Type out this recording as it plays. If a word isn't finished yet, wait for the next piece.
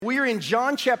We are in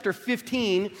John chapter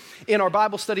 15 in our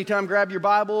Bible study time. Grab your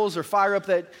Bibles or fire up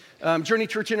that Journey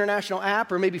Church International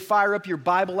app, or maybe fire up your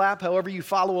Bible app, however you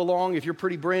follow along. If you're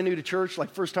pretty brand new to church, like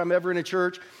first time ever in a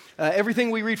church,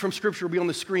 everything we read from Scripture will be on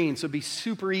the screen, so it'll be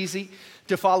super easy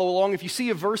to follow along. If you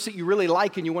see a verse that you really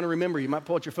like and you want to remember, you might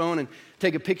pull out your phone and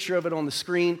take a picture of it on the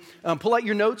screen. Pull out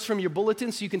your notes from your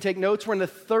bulletin so you can take notes. We're in the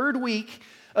third week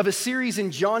of a series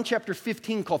in John chapter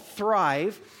 15 called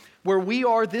Thrive, where we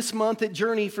are this month at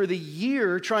Journey for the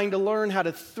year trying to learn how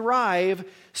to thrive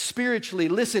spiritually.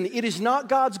 Listen, it is not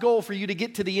God's goal for you to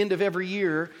get to the end of every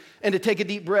year and to take a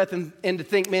deep breath and to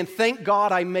think, man, thank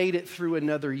God I made it through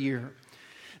another year.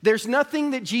 There's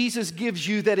nothing that Jesus gives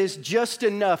you that is just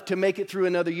enough to make it through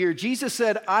another year. Jesus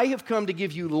said, I have come to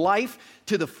give you life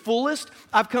to the fullest.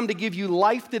 I've come to give you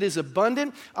life that is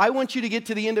abundant. I want you to get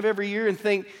to the end of every year and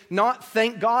think, not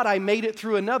thank God I made it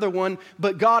through another one,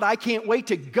 but God, I can't wait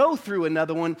to go through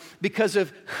another one because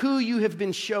of who you have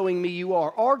been showing me you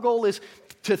are. Our goal is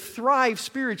to thrive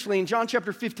spiritually, and John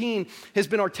chapter 15 has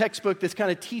been our textbook that's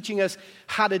kind of teaching us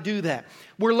how to do that.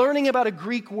 We're learning about a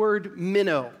Greek word,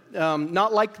 minnow.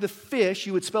 Not like the fish,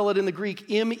 you would spell it in the Greek,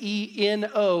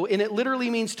 M-E-N-O, and it literally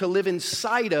means to live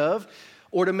inside of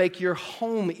or to make your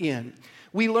home in.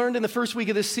 We learned in the first week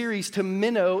of this series to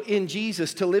minnow in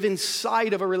Jesus, to live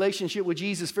inside of a relationship with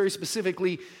Jesus, very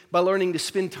specifically by learning to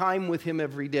spend time with Him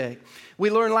every day. We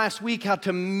learned last week how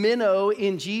to minnow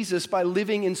in Jesus by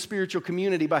living in spiritual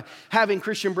community, by having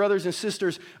Christian brothers and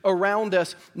sisters around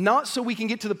us, not so we can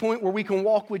get to the point where we can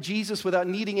walk with Jesus without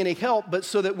needing any help, but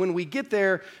so that when we get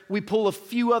there, we pull a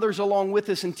few others along with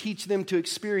us and teach them to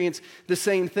experience the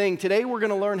same thing. Today, we're going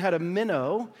to learn how to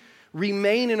minnow,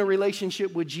 remain in a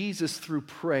relationship with Jesus through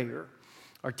prayer.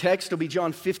 Our text will be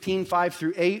John 15, 5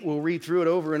 through 8. We'll read through it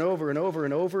over and over and over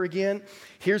and over again.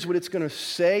 Here's what it's going to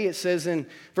say. It says in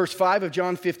verse 5 of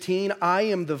John 15, I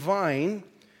am the vine,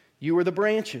 you are the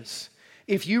branches.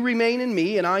 If you remain in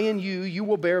me and I in you, you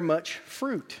will bear much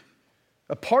fruit.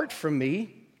 Apart from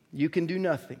me, you can do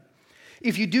nothing.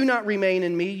 If you do not remain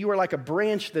in me, you are like a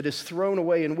branch that is thrown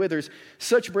away and withers.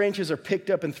 Such branches are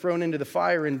picked up and thrown into the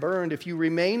fire and burned. If you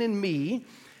remain in me,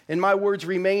 and my words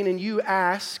remain in you,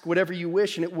 ask whatever you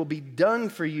wish, and it will be done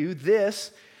for you.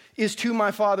 This is to my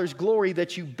Father's glory,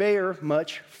 that you bear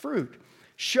much fruit,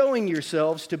 showing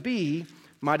yourselves to be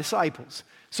my disciples.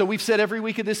 So we've said every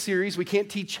week of this series, we can't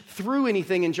teach through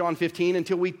anything in John 15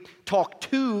 until we talk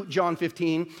to John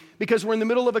 15, because we're in the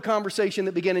middle of a conversation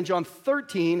that began in John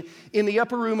 13 in the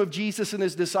upper room of Jesus and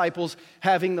his disciples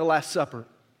having the Last Supper.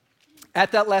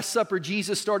 At that Last Supper,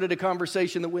 Jesus started a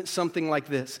conversation that went something like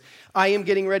this. I am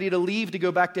getting ready to leave to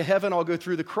go back to heaven. I'll go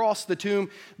through the cross, the tomb,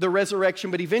 the resurrection,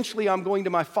 but eventually I'm going to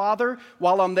my Father.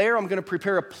 While I'm there, I'm going to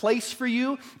prepare a place for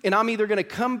you, and I'm either going to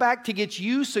come back to get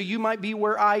you so you might be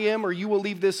where I am, or you will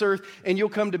leave this earth and you'll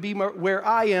come to be where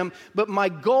I am. But my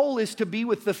goal is to be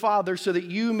with the Father so that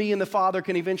you, me, and the Father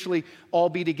can eventually all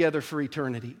be together for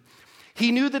eternity.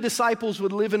 He knew the disciples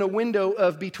would live in a window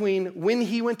of between when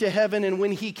he went to heaven and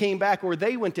when he came back, or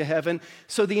they went to heaven.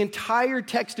 So the entire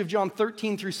text of John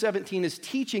 13 through 17 is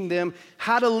teaching them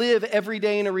how to live every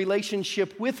day in a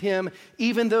relationship with him,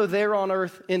 even though they're on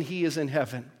earth and he is in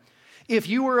heaven. If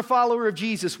you were a follower of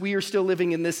Jesus, we are still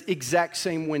living in this exact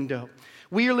same window.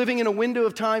 We are living in a window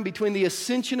of time between the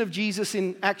ascension of Jesus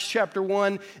in Acts chapter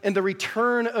 1 and the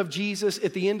return of Jesus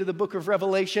at the end of the book of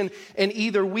Revelation. And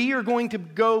either we are going to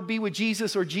go be with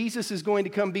Jesus or Jesus is going to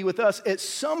come be with us at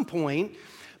some point.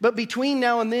 But between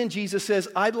now and then, Jesus says,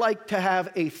 I'd like to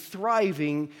have a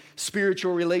thriving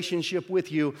spiritual relationship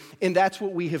with you. And that's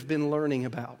what we have been learning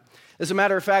about. As a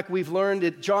matter of fact, we've learned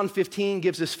that John 15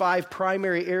 gives us 5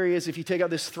 primary areas. If you take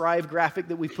out this Thrive graphic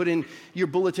that we put in your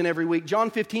bulletin every week, John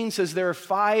 15 says there are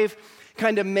 5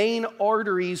 kind of main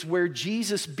arteries where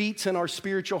Jesus beats in our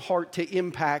spiritual heart to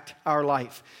impact our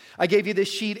life. I gave you this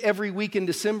sheet every week in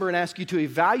December and asked you to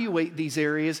evaluate these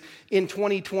areas in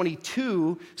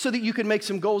 2022 so that you can make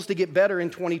some goals to get better in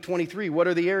 2023. What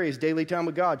are the areas? Daily time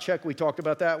with God, check, we talked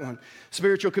about that one.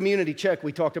 Spiritual community, check,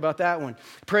 we talked about that one.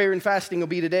 Prayer and fasting will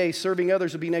be today. Serving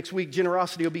others will be next week.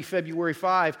 Generosity will be February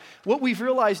 5. What we've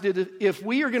realized is if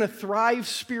we are going to thrive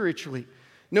spiritually,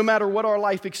 no matter what our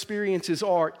life experiences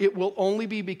are, it will only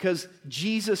be because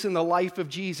Jesus and the life of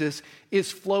Jesus is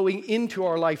flowing into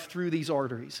our life through these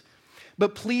arteries.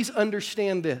 But please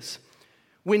understand this.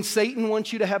 When Satan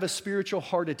wants you to have a spiritual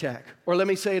heart attack, or let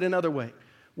me say it another way,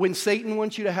 when Satan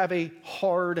wants you to have a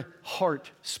hard heart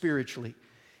spiritually,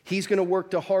 he's going to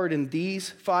work to harden these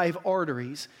 5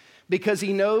 arteries because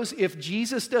he knows if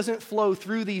Jesus doesn't flow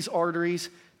through these arteries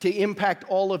to impact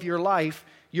all of your life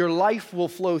will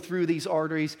flow through these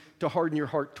arteries to harden your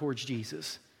heart towards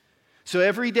Jesus. So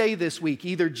every day this week,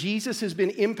 either Jesus has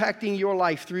been impacting your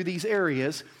life through these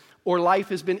areas, or life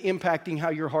has been impacting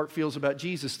how your heart feels about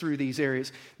Jesus through these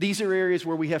areas. These are areas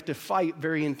where we have to fight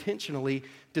very intentionally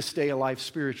to stay alive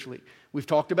spiritually. We've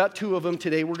talked about 2 of them.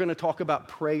 Today we're going to talk about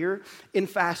prayer and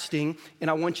fasting. And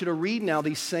I want you to read now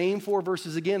these same 4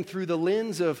 verses again through the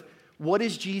lens of what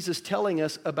is Jesus telling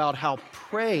us about how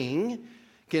praying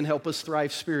can help us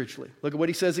thrive spiritually. Look at what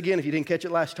he says again. If you didn't catch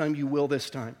it last time, you will this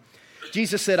time.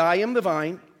 Jesus said, I am the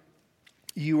vine,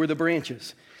 you are the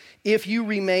branches. If you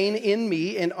remain in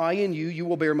me and I in you, you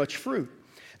will bear much fruit.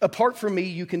 Apart from me,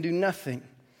 you can do nothing.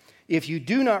 If you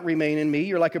do not remain in me,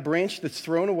 you're like a branch that's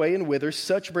thrown away and withers.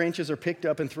 Such branches are picked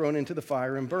up and thrown into the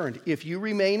fire and burned. If you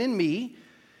remain in me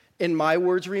and my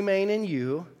words remain in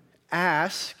you,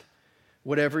 ask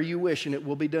whatever you wish and it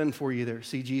will be done for you there.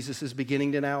 See, Jesus is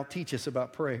beginning to now teach us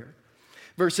about prayer.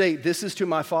 Verse 8, this is to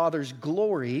my Father's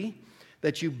glory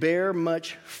that you bear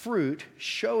much fruit,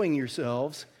 showing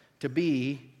yourselves to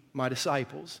be my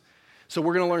disciples. So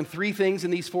we're going to learn 3 things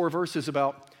in these 4 verses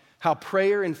about how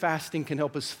prayer and fasting can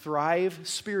help us thrive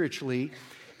spiritually.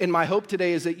 And my hope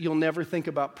today is that you'll never think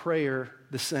about prayer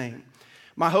the same.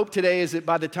 My hope today is that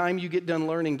by the time you get done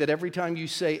learning, that every time you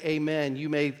say amen, you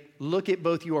may look at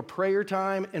both your prayer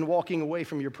time and walking away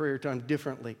from your prayer time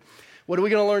differently. What are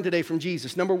we going to learn today from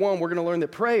Jesus? Number 1, we're going to learn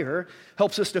that prayer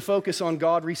helps us to focus on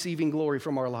God receiving glory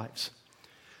from our lives.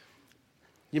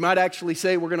 You might actually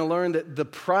say we're going to learn that the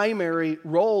primary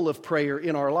role of prayer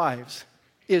in our lives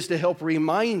is to help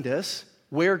remind us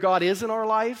where God is in our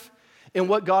life and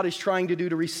what God is trying to do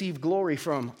to receive glory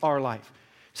from our life.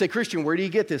 Say, Christian, where do you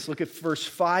get this? Look at verse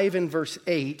 5 and verse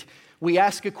 8. We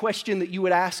ask a question that you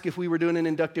would ask if we were doing an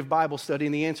inductive Bible study,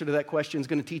 and the answer to that question is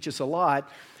going to teach us a lot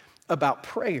about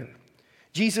prayer.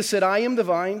 Jesus said, I am the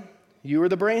vine, you are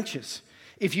the branches.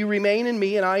 If you remain in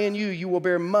me and I in you, you will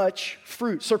bear much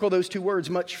fruit. Circle those 2 words,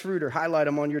 much fruit, or highlight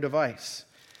them on your device.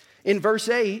 In verse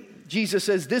 8, Jesus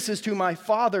says, this is to my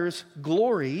Father's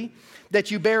glory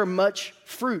that you bear much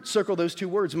fruit. Circle those 2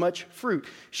 words, much fruit,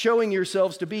 showing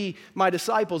yourselves to be my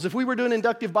disciples. If we were doing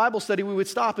inductive Bible study, we would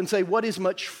stop and say, what is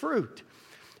much fruit?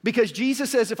 Because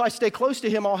Jesus says if I stay close to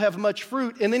him, I'll have much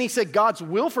fruit. And then he said God's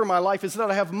will for my life is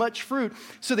that I have much fruit.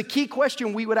 So the key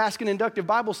question we would ask in inductive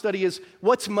Bible study is,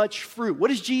 what's much fruit? What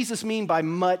does Jesus mean by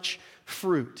much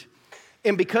fruit?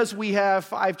 And because we have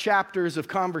 5 chapters of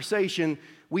conversation,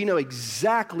 we know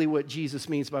exactly what Jesus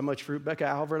means by much fruit. Becca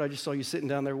Albert, I just saw you sitting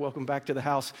down there. Welcome back to the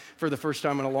house for the first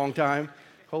time in a long time.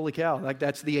 Holy cow, like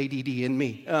that's the ADD in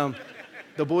me.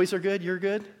 The boys are good, you're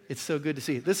good? It's so good to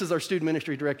see you. This is our student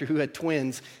ministry director who had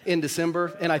twins in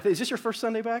December. And is this your first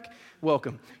Sunday back?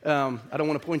 Welcome. I don't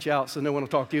want to point you out so no one will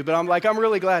talk to you, but I'm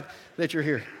really glad that you're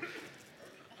here.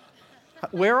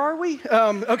 Where are we?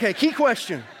 Okay, key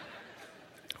question.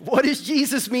 What does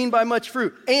Jesus mean by much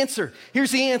fruit? Answer.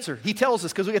 Here's the answer. He tells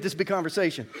us because we got this big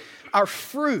conversation. Our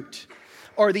fruit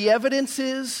are the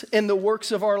evidences and the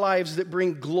works of our lives that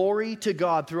bring glory to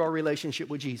God through our relationship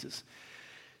with Jesus.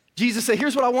 Jesus said,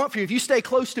 here's what I want for you. If you stay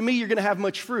close to me, you're going to have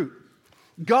much fruit.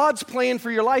 God's plan for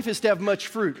your life is to have much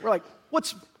fruit. We're like,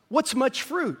 what's much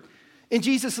fruit? And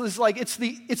Jesus is like, it's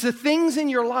the things in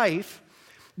your life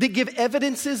that give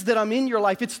evidences that I'm in your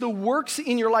life. It's the works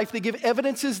in your life that give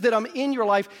evidences that I'm in your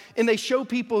life, and they show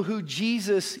people who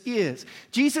Jesus is.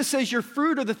 Jesus says your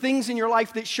fruit are the things in your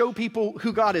life that show people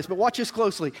who God is. But watch this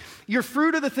closely. Your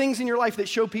fruit are the things in your life that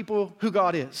show people who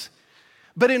God is.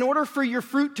 But in order for your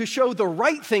fruit to show the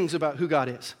right things about who God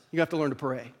is, you have to learn to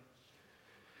pray.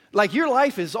 Like your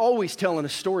life is always telling a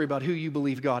story about who you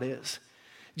believe God is.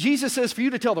 Jesus says for you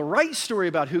to tell the right story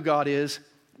about who God is,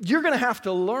 you're going to have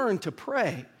to learn to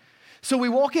pray. So we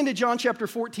walk into John chapter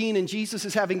 14, and Jesus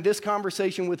is having this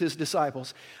conversation with his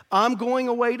disciples. I'm going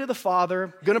away to the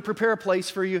Father, going to prepare a place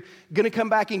for you, going to come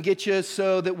back and get you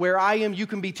so that where I am, you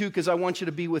can be too, because I want you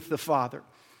to be with the Father.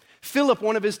 Philip,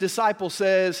 one of his disciples,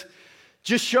 says,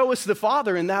 just show us the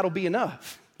Father and that'll be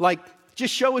enough. Like,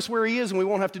 just show us where he is and we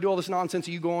won't have to do all this nonsense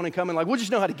of you go on and come and we'll just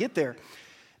know how to get there.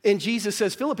 And Jesus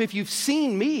says, Philip, if you've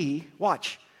seen me,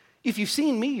 watch, if you've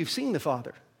seen me, you've seen the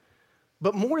Father.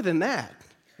 But more than that,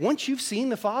 once you've seen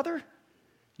the Father,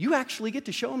 you actually get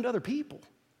to show him to other people.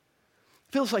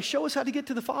 Philip's like, show us how to get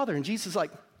to the Father. And Jesus is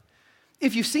like,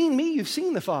 if you've seen me, you've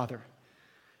seen the Father,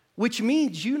 which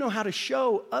means you know how to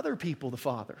show other people the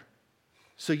Father.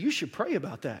 So you should pray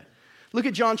about that. Look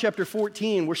at John chapter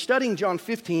 14. We're studying John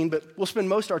 15, but we'll spend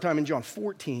most of our time in John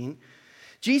 14.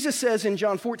 Jesus says in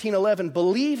John 14:11,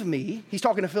 believe me, he's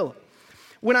talking to Philip,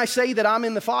 when I say that I'm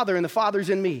in the Father and the Father's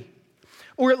in me.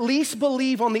 Or at least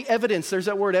believe on the evidence. There's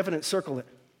that word evidence, circle it,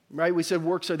 right? We said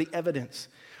works are the evidence.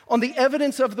 On the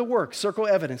evidence of the works, circle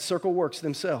evidence, circle works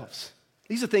themselves.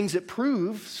 These are things that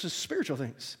prove spiritual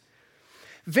things.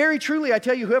 Very truly, I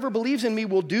tell you, whoever believes in me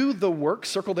will do the works,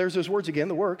 circle there's those words again,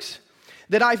 the works,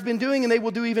 that I've been doing, and they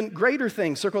will do even greater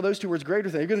things. Circle those two words, greater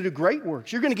things. You're going to do great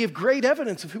works. You're going to give great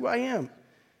evidence of who I am.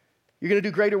 You're going to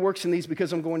do greater works than these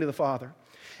because I'm going to the Father.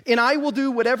 And I will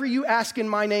do whatever you ask in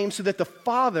my name so that the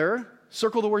Father,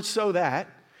 circle the word so that,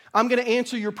 I'm going to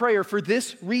answer your prayer for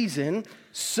this reason,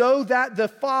 so that the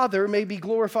Father may be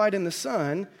glorified in the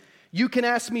Son. You can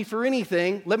ask me for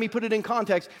anything. Let me put it in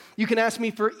context. You can ask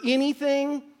me for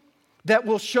anything that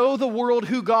will show the world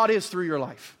who God is through your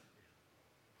life.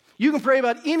 You can pray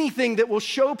about anything that will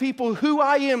show people who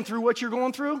I am through what you're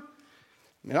going through.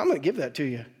 And I'm going to give that to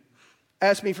you.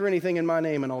 Ask me for anything in my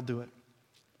name and I'll do it.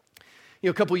 You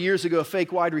know, a couple years ago, a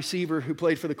fake wide receiver who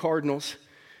played for the Cardinals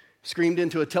screamed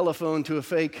into a telephone to a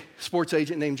fake sports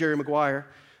agent named Jerry Maguire,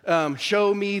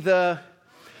 show me the...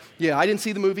 Yeah, I didn't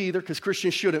see the movie either because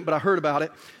Christians shouldn't, but I heard about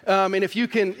it. And if you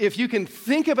can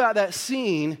think about that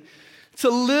scene, it's a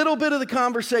little bit of the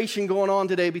conversation going on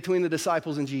today between the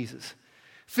disciples and Jesus.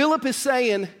 Philip is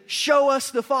saying, show us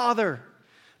the Father.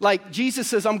 Like Jesus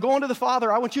says, I'm going to the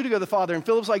Father. I want you to go to the Father. And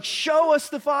Philip's like, show us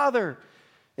the Father.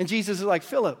 And Jesus is like,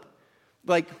 Philip,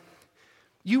 like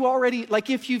you already, like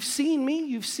if you've seen me,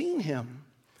 you've seen him.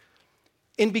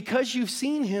 And because you've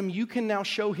seen him, you can now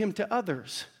show him to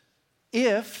others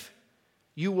if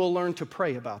you will learn to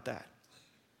pray about that.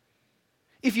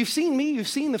 If you've seen me, you've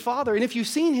seen the Father. And if you've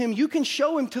seen him, you can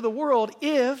show him to the world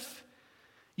if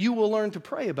you will learn to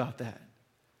pray about that.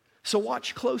 So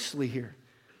watch closely here.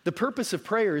 The purpose of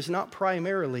prayer is not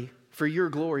primarily for your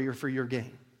glory or for your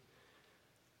gain.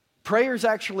 Prayer is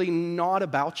actually not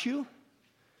about you.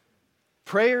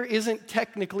 Prayer isn't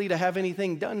technically to have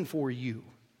anything done for you.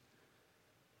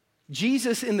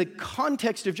 Jesus, in the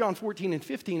context of John 14 and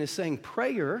 15, is saying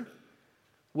prayer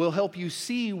will help you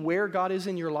see where God is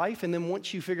in your life, and then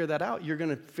once you figure that out, you're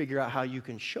going to figure out how you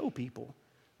can show people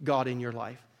God in your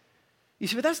life. You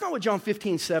see, but that's not what John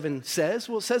 15:7 says.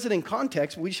 Well, it says it in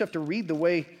context, but we just have to read the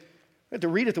way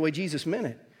Jesus meant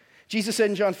it. Jesus said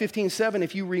in John 15:7,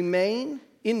 if you remain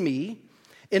in me,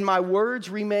 and my words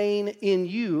remain in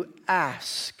you,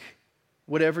 ask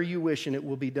whatever you wish, and it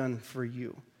will be done for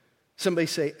you. Somebody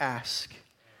say, ask.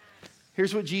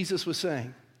 Here's what Jesus was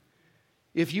saying.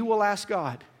 If you will ask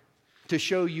God to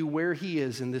show you where he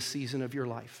is in this season of your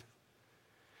life,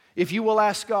 if you will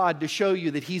ask God to show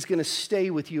you that he's going to stay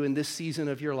with you in this season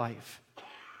of your life,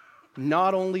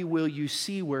 not only will you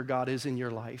see where God is in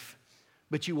your life,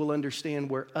 but you will understand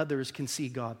where others can see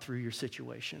God through your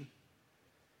situation.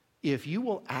 If you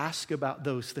will ask about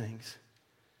those things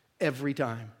every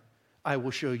time, I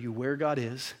will show you where God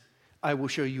is, I will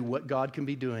show you what God can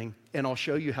be doing, and I'll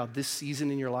show you how this season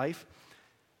in your life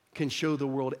can show the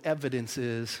world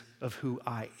evidences of who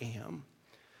I am.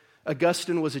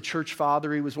 Augustine was a church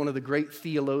father. He was one of the great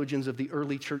theologians of the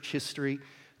early church history.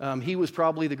 He was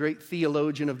probably the great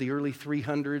theologian of the early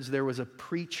 300s. There was a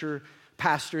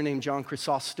pastor named John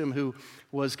Chrysostom who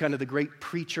was kind of the great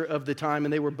preacher of the time,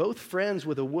 and they were both friends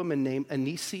with a woman named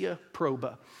Anicia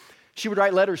Proba. She would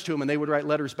write letters to him, and they would write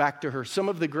letters back to her. Some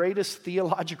of the greatest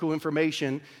theological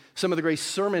information, some of the great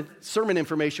sermon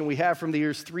information we have from the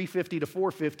years 350 to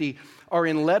 450 are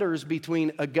in letters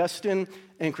between Augustine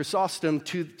and Chrysostom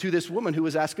to this woman who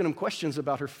was asking him questions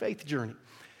about her faith journey.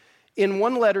 In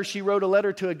one letter, she wrote a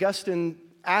letter to Augustine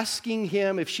asking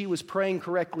him if she was praying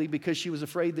correctly because she was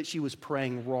afraid that she was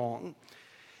praying wrong.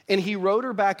 And he wrote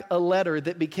her back a letter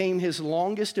that became his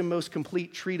longest and most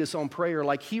complete treatise on prayer.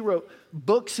 Like he wrote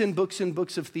books and books and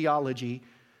books of theology,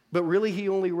 but really he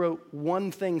only wrote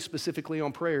one thing specifically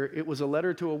on prayer. It was a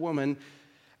letter to a woman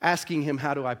asking him,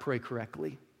 how do I pray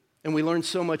correctly? And we learned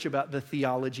so much about the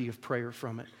theology of prayer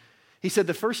from it. He said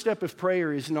the first step of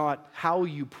prayer is not how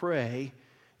you pray,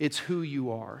 it's who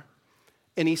you are.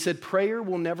 And he said prayer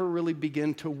will never really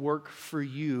begin to work for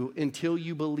you until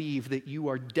you believe that you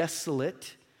are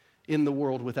desolate in the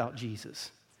world without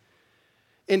Jesus.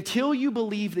 Until you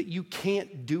believe that you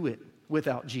can't do it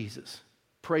without Jesus,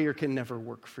 prayer can never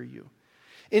work for you.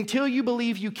 Until you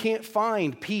believe you can't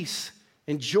find peace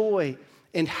and joy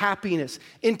and happiness,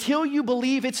 until you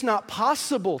believe it's not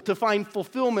possible to find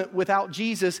fulfillment without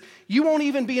Jesus, you won't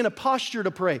even be in a posture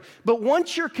to pray. But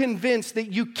once you're convinced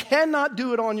that you cannot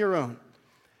do it on your own,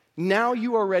 now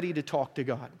you are ready to talk to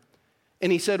God.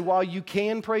 And he said, while you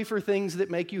can pray for things that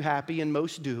make you happy, and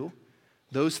most do,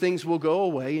 those things will go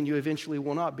away and you eventually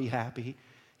will not be happy.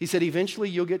 He said, eventually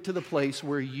you'll get to the place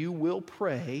where you will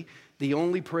pray the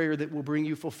only prayer that will bring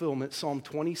you fulfillment. Psalm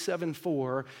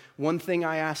 27:4, one thing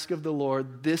I ask of the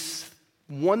Lord, this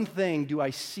one thing do I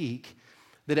seek,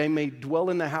 that I may dwell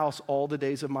in the house all the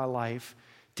days of my life,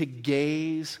 to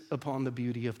gaze upon the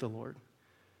beauty of the Lord.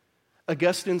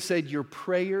 Augustine said, your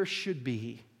prayer should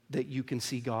be that you can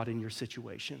see God in your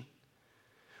situation.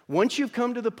 Once you've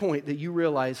come to the point that you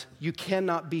realize you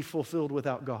cannot be fulfilled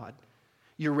without God,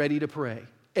 you're ready to pray.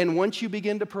 And once you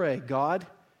begin to pray, God,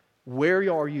 where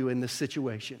are you in this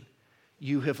situation?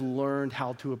 You have learned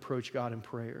how to approach God in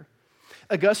prayer.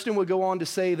 Augustine would go on to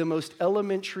say the most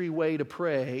elementary way to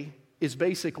pray is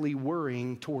basically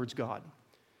worrying towards God.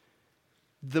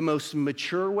 The most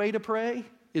mature way to pray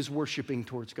is worshiping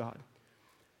towards God.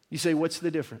 You say, what's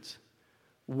the difference?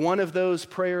 One of those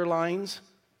prayer lines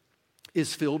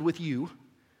is filled with you,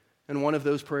 and one of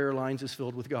those prayer lines is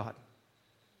filled with God.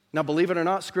 Now, believe it or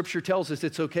not, Scripture tells us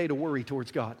it's okay to worry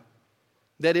towards God.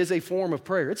 That is a form of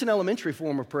prayer. It's an elementary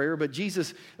form of prayer, but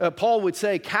Paul would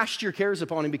say, cast your cares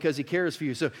upon him because he cares for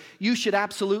you. So you should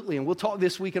absolutely, and we'll talk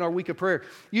this week in our week of prayer,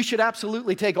 you should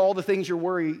absolutely take all the things you're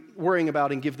worrying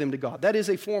about and give them to God. That is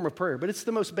a form of prayer, but it's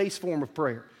the most base form of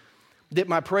prayer. That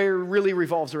my prayer really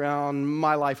revolves around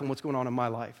my life and what's going on in my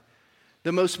life.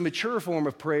 The most mature form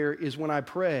of prayer is when I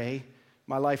pray,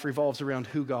 my life revolves around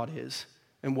who God is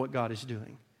and what God is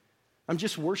doing. I'm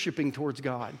just worshiping towards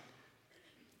God.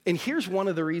 And here's one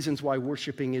of the reasons why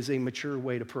worshiping is a mature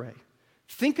way to pray.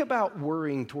 Think about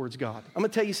worrying towards God. I'm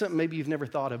going to tell you something maybe you've never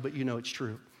thought of, but you know it's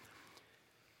true.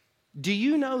 Do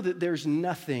you know that there's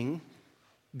nothing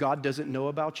God doesn't know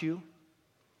about you?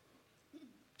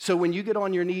 So when you get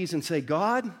on your knees and say,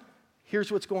 God,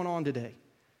 here's what's going on today.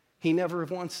 He never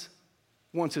once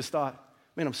has thought,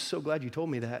 man, I'm so glad you told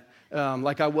me that.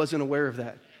 Like I wasn't aware of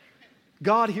that.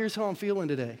 God, here's how I'm feeling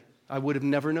today. I would have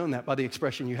never known that by the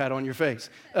expression you had on your face.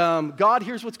 God,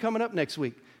 here's what's coming up next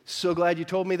week. So glad you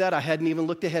told me that. I hadn't even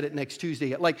looked ahead at next Tuesday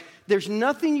yet. Like, there's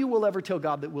nothing you will ever tell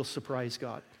God that will surprise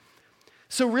God.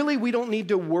 So really, we don't need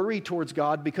to worry towards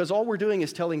God because all we're doing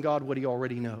is telling God what he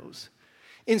already knows.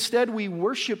 Instead, we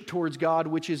worship towards God,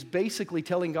 which is basically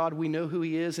telling God we know who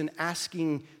he is and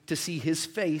asking to see his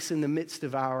face in the midst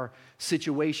of our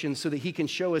situation so that he can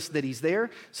show us that he's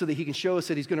there, so that he can show us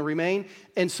that he's going to remain,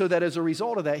 and so that as a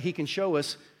result of that, he can show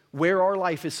us where our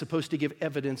life is supposed to give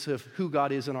evidence of who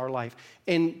God is in our life.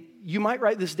 And you might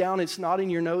write this down. It's not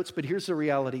in your notes, but here's the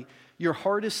reality. Your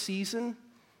hardest season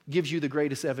gives you the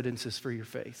greatest evidences for your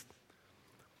faith.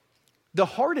 The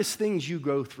hardest things you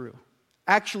go through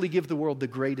actually give the world the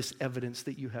greatest evidence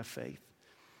that you have faith.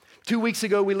 2 weeks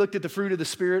ago, we looked at the fruit of the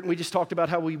Spirit, and we just talked about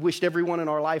how we wished everyone in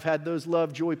our life had those: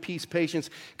 love, joy, peace,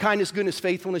 patience, kindness, goodness,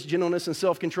 faithfulness, gentleness, and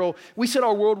self-control. We said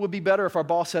our world would be better if our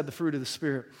boss had the fruit of the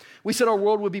Spirit. We said our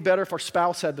world would be better if our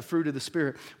spouse had the fruit of the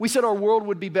Spirit. We said our world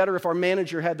would be better if our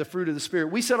manager had the fruit of the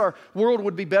Spirit. We said our world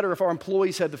would be better if our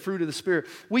employees had the fruit of the Spirit.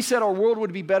 We said our world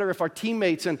would be better if our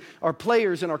teammates and our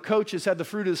players and our coaches had the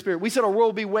fruit of the Spirit. We said our world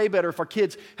would be way better if our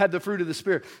kids had the fruit of the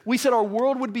Spirit. We said our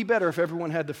world would be better if everyone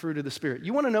had the fruit of the Spirit.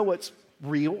 You want to know what's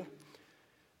real?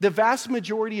 The vast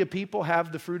majority of people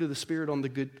have the fruit of the Spirit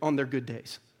on their good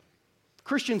days.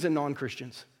 Christians and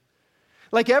non-Christians.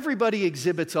 Like, everybody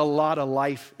exhibits a lot of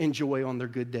life and joy on their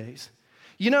good days.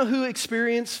 You know who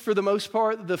experienced, for the most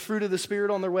part, the fruit of the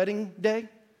Spirit on their wedding day?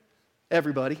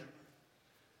 Everybody.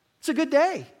 It's a good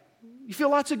day. You feel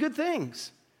lots of good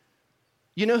things.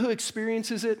 You know who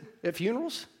experiences it at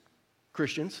funerals?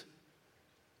 Christians.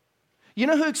 You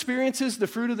know who experiences the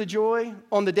fruit of the joy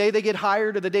on the day they get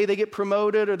hired or the day they get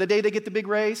promoted or the day they get the big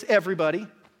raise? Everybody.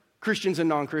 Christians and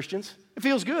non-Christians. It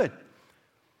feels good.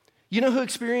 You know who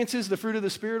experiences the fruit of the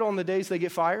Spirit on the days they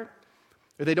get fired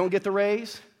or they don't get the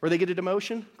raise or they get a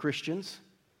demotion? Christians.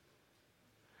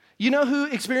 You know who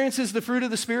experiences the fruit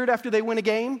of the Spirit after they win a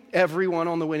game? Everyone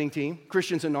on the winning team,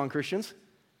 Christians and non-Christians.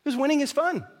 Because winning is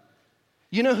fun.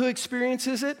 You know who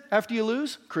experiences it after you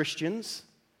lose? Christians.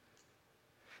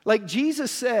 Like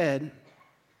Jesus said,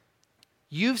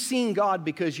 you've seen God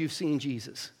because you've seen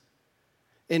Jesus.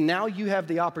 And now you have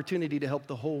the opportunity to help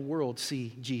the whole world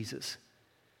see Jesus.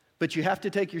 But you have to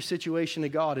take your situation to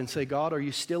God and say, God, are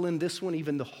you still in this one,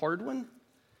 even the hard one?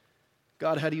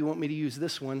 God, how do you want me to use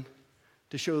this one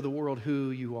to show the world who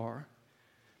you are?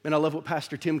 And I love what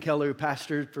Pastor Tim Keller, who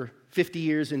pastored for 50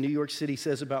 years in New York City,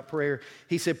 says about prayer.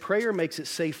 He said, prayer makes it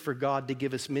safe for God to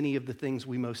give us many of the things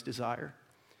we most desire.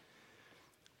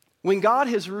 When God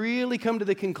has really come to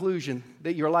the conclusion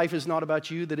that your life is not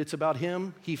about you, that it's about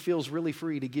him, he feels really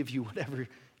free to give you whatever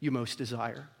you most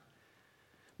desire.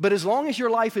 But as long as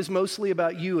your life is mostly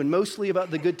about you and mostly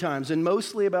about the good times and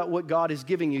mostly about what God is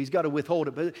giving you, he's got to withhold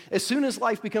it. But as soon as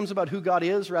life becomes about who God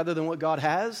is rather than what God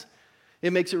has,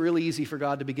 it makes it really easy for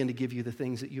God to begin to give you the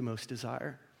things that you most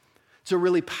desire. It's a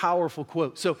really powerful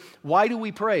quote. So why do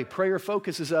we pray? Prayer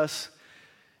focuses us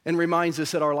and reminds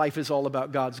us that our life is all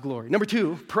about God's glory. Number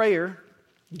two, prayer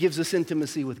gives us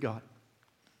intimacy with God.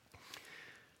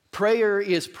 Prayer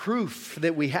is proof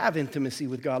that we have intimacy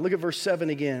with God. Look at verse 7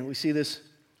 again. We see this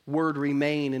word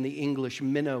remain in the English,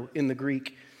 meno in the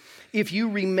Greek. If you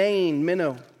remain,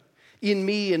 meno, in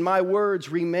me and my words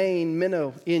remain,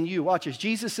 meno, in you. Watch this.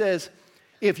 Jesus says,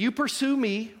 if you pursue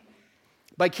me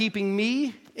by keeping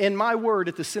me and my word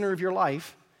at the center of your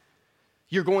life,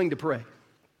 you're going to pray.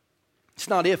 It's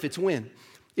not if, it's when.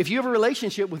 If you have a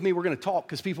relationship with me, we're going to talk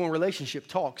because people in relationship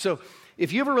talk. So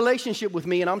if you have a relationship with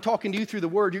me and I'm talking to you through the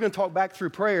word, you're going to talk back through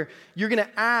prayer. You're going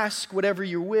to ask whatever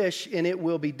you wish and it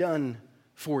will be done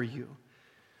for you.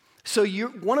 So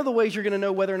one of the ways you're going to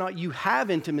know whether or not you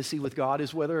have intimacy with God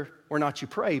is whether or not you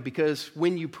pray, because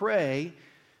when you pray,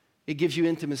 it gives you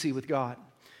intimacy with God.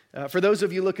 For those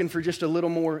of you looking for just a little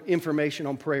more information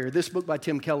on prayer, this book by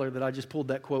Tim Keller that I just pulled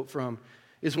that quote from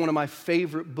is one of my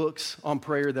favorite books on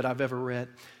prayer that I've ever read.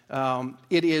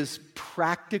 It is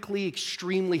practically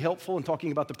extremely helpful in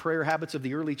talking about the prayer habits of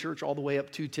the early church all the way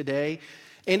up to today.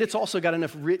 And it's also got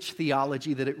enough rich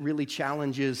theology that it really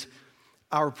challenges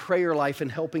our prayer life and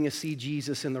helping us see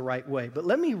Jesus in the right way. But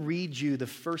let me read you the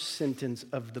first sentence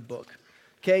of the book.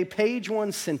 Okay, page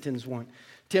 1, sentence 1.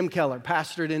 Tim Keller,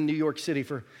 pastored in New York City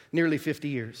for nearly 50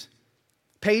 years.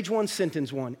 Page 1,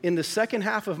 sentence 1. In the second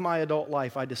half of my adult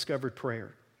life, I discovered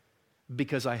prayer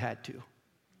because I had to.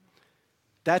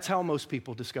 That's how most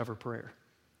people discover prayer.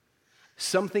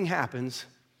 Something happens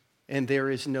and there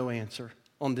is no answer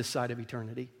on this side of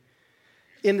eternity.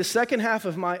 In the second half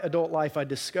of my adult life, I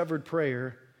discovered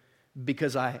prayer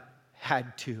because I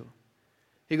had to.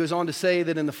 He goes on to say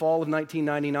that in the fall of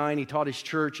 1999, he taught his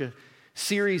church a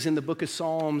series in the book of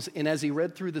Psalms, and as he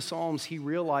read through the Psalms, he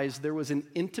realized there was an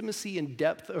intimacy and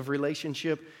depth of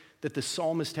relationship that the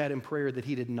psalmist had in prayer that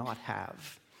he did not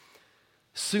have.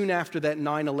 Soon after that,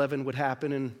 9/11 would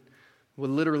happen and would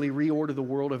literally reorder the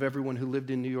world of everyone who lived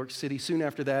in New York City. Soon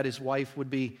after that, his wife would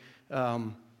be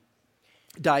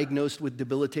diagnosed with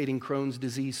debilitating Crohn's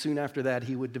disease. Soon after that,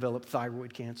 he would develop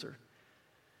thyroid cancer.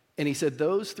 And he said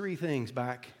those three things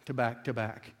back to back to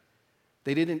back,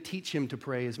 they didn't teach him to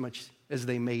pray as much as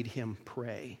they made him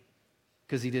pray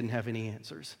because he didn't have any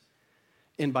answers.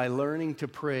 And by learning to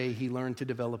pray, he learned to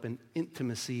develop an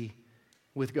intimacy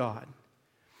with God.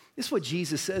 This is what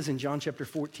Jesus says in John chapter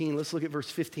 14. Let's look at verse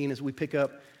 15 as we pick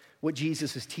up what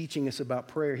Jesus is teaching us about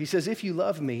prayer. He says, if you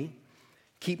love me,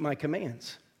 keep my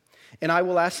commands. And I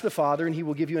will ask the Father, and he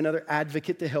will give you another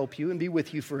advocate to help you and be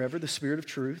with you forever, the Spirit of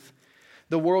truth.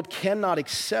 The world cannot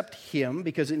accept him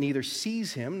because it neither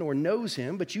sees him nor knows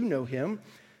him, but you know him,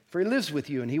 for he lives with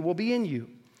you and he will be in you.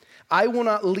 I will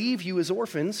not leave you as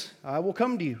orphans. I will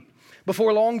come to you.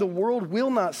 Before long, the world will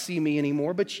not see me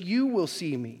anymore, but you will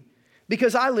see me.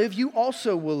 Because I live, you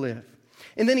also will live.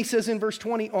 And then he says in verse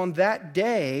 20, on that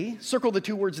day, circle the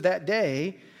two words, that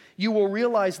day, you will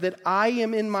realize that I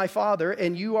am in my Father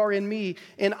and you are in me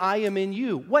and I am in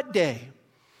you. What day?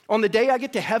 On the day I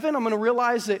get to heaven, I'm going to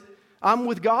realize that I'm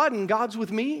with God and God's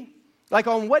with me? Like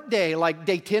on what day? Like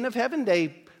day 10 of heaven?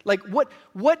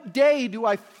 What day do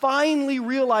I finally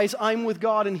realize I'm with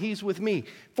God and he's with me?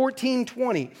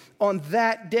 14:20, on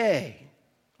that day.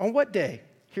 On what day?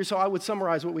 Here's how I would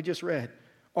summarize what we just read.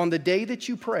 On the day that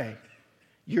you pray,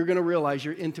 you're going to realize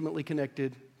you're intimately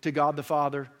connected to God the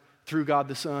Father, through God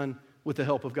the Son, with the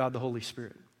help of God the Holy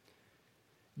Spirit.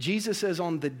 Jesus says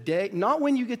on the day, not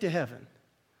when you get to heaven,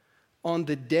 on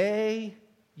the day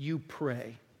you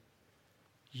pray,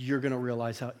 you're going to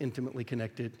realize how intimately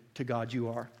connected to God you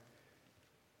are.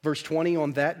 Verse 20,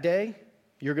 on that day,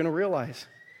 you're going to realize,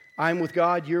 I'm with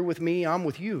God, you're with me, I'm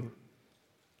with you.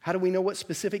 How do we know what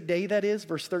specific day that is?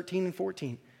 Verse 13 and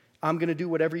 14. I'm going to do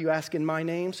whatever you ask in my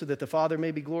name so that the Father may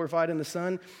be glorified in the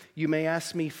Son. You may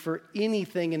ask me for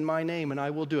anything in my name and I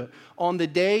will do it. On the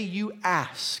day you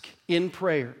ask in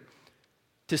prayer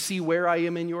to see where I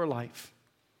am in your life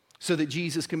so that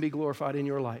Jesus can be glorified in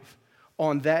your life,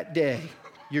 on that day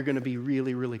you're going to be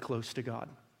really, really close to God.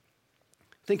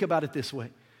 Think about it this way.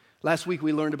 Last week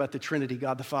we learned about the Trinity,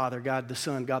 God the Father, God the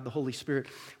Son, God the Holy Spirit.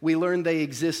 We learned they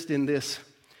exist in this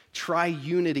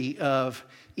triunity of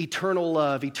eternal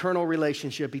love, eternal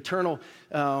relationship, eternal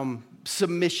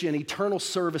submission, eternal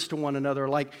service to one another.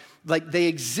 Like they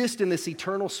exist in this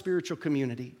eternal spiritual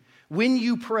community. When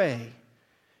you pray,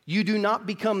 you do not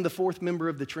become the fourth member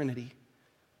of the Trinity,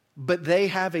 but they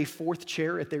have a fourth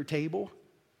chair at their table.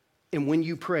 And when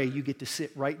you pray, you get to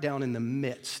sit right down in the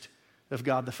midst of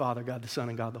God the Father, God the Son,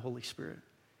 and God the Holy Spirit.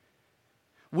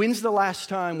 When's the last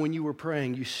time when you were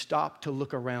praying, you stopped to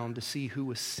look around to see who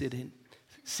was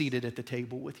seated at the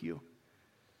table with you?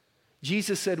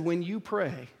 Jesus said, when you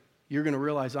pray, you're going to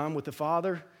realize I'm with the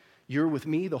Father, You're with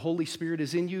me, the Holy Spirit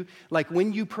is in you. Like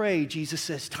when you pray, Jesus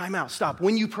says, time out, stop.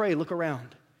 When you pray, look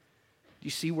around. Do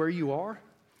you see where you are?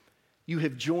 You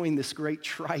have joined this great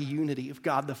triunity of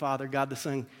God the Father, God the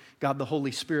Son, God the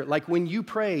Holy Spirit. Like when you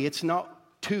pray, it's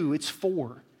not 2, it's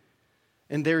 4.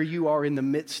 And there you are in the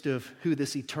midst of who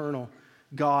this eternal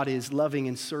God is, loving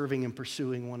and serving and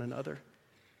pursuing one another.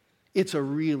 It's a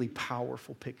really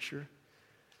powerful picture.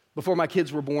 Before my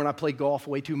kids were born, I played golf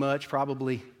way too much,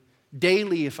 probably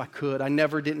daily if I could. I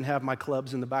never didn't have my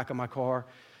clubs in the back of my car.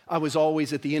 I was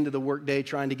always at the end of the workday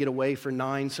trying to get away for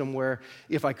 9 somewhere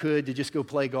if I could to just go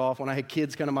play golf. When I had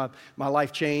kids, kind of my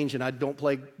life changed and I don't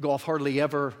play golf hardly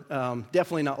ever.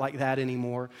 Definitely not like that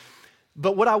anymore.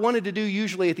 But what I wanted to do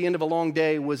usually at the end of a long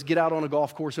day was get out on a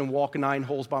golf course and walk 9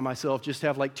 holes by myself, just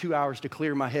have like 2 hours to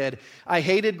clear my head. I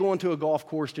hated going to a golf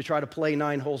course to try to play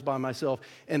 9 holes by myself,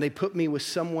 and they put me with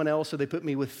someone else, or they put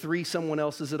me with 3 someone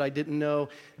else's that I didn't know.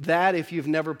 That, if you've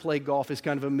never played golf, is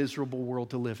kind of a miserable world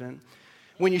to live in.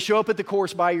 When you show up at the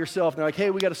course by yourself, and they're like,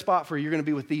 hey, we got a spot for you. You're going to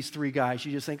be with these 3 guys.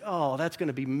 You just think, oh, that's going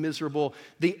to be miserable.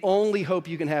 The only hope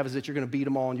you can have is that you're going to beat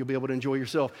them all and you'll be able to enjoy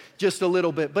yourself just a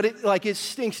little bit. But it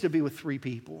stinks to be with 3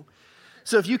 people.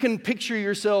 So if you can picture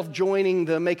yourself joining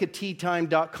the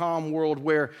makeateatime.com world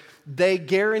where they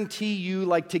guarantee you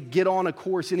like to get on a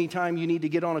course anytime you need to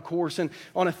get on a course. And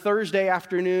on a Thursday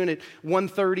afternoon at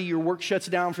 1:30, your work shuts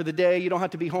down for the day. You don't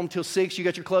have to be home till 6. You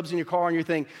got your clubs in your car and you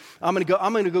think, I'm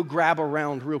gonna go grab a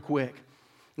round real quick.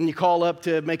 And you call up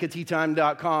to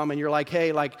makeateatime.com and you're like,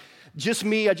 hey, like just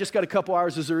me, I just got a couple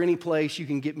hours. Is there any place you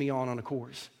can get me on a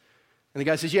course? And the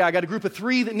guy says, yeah, I got a group of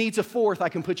 3 that needs a 4th. I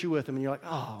can put you with them. And you're like,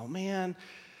 oh, man,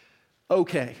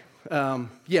 okay.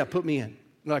 Yeah, put me in. And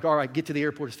they're like, all right, get to the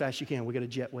airport as fast as you can. We got a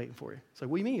jet waiting for you. It's like,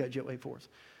 what do you mean you got a jet waiting for us?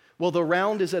 Well, the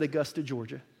round is at Augusta,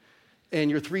 Georgia. And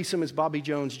your threesome is Bobby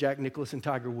Jones, Jack Nicklaus, and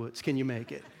Tiger Woods. Can you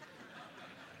make it?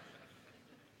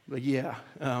 But yeah,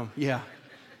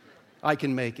 I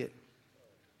can make it.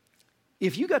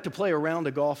 If you got to play a round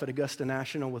of golf at Augusta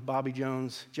National with Bobby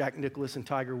Jones, Jack Nicklaus, and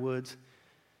Tiger Woods,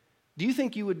 do you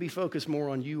think you would be focused more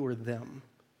on you or them?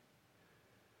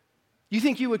 You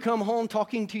think you would come home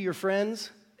talking to your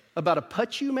friends about a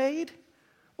putt you made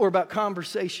or about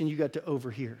conversation you got to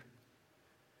overhear?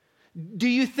 Do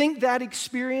you think that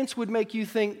experience would make you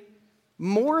think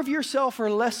more of yourself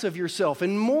or less of yourself,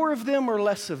 and more of them or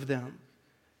less of them?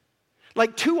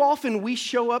 Like too often we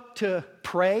show up to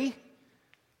pray,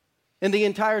 and the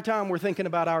entire time we're thinking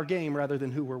about our game rather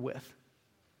than who we're with.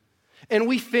 And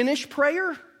we finish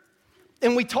prayer,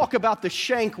 and we talk about the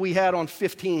shank we had on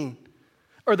 15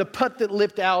 or the putt that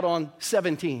lipped out on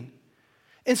 17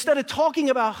 instead of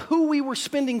talking about who we were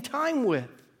spending time with.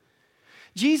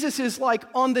 Jesus is like,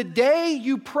 on the day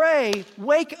you pray,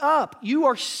 wake up. You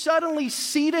are suddenly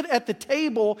seated at the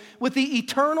table with the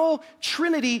eternal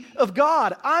Trinity of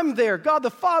God. I'm there. God the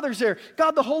Father's there.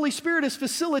 God the Holy Spirit is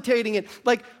facilitating it.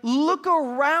 Like, look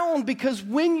around, because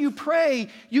when you pray,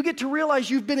 you get to realize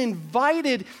you've been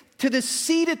invited to the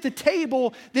seat at the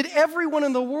table that everyone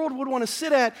in the world would want to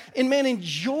sit at, and man,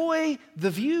 enjoy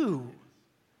the view.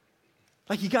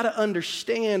 Like, you got to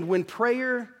understand, when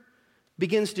prayer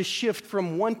begins to shift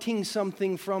from wanting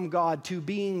something from God to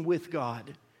being with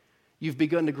God, you've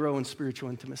begun to grow in spiritual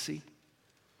intimacy.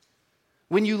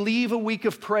 When you leave a week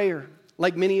of prayer,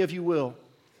 like many of you will,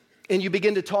 and you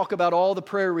begin to talk about all the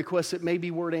prayer requests that maybe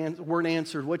weren't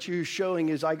answered, what you're showing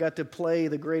is, I got to play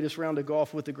the greatest round of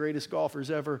golf with the greatest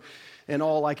golfers ever, and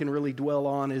all I can really dwell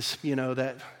on is,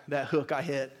 that hook I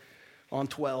hit on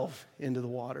 12 into the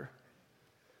water.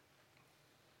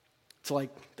 It's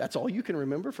like, that's all you can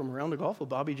remember from a round of golf with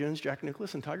Bobby Jones, Jack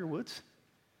Nicklaus, and Tiger Woods?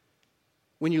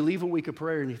 When you leave a week of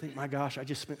prayer and you think, my gosh, I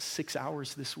just spent 6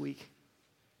 hours this week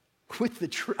with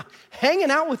hanging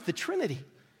out with the Trinity.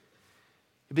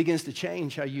 It begins to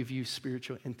change how you view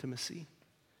spiritual intimacy.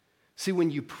 See, when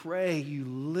you pray, you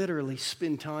literally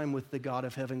spend time with the God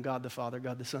of heaven, God the Father,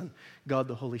 God the Son, God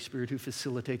the Holy Spirit, who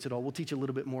facilitates it all. We'll teach a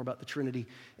little bit more about the Trinity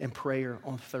and prayer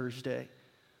on Thursday.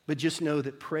 But just know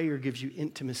that prayer gives you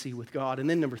intimacy with God. And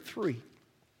then number 3,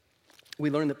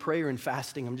 we learn that prayer and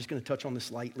fasting, I'm just going to touch on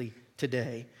this lightly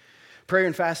today. Prayer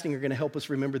and fasting are going to help us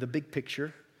remember the big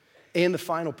picture and the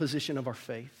final position of our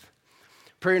faith.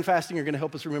 Prayer and fasting are going to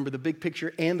help us remember the big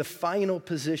picture and the final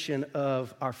position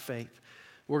of our faith.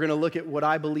 We're going to look at what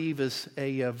I believe is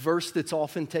a verse that's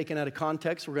often taken out of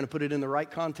context. We're going to put it in the right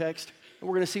context, and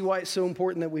we're going to see why it's so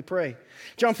important that we pray.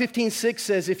 John 15:6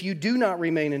 says, if you do not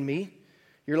remain in me,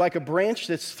 you're like a branch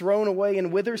that's thrown away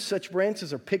and withers. Such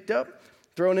branches are picked up,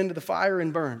 thrown into the fire,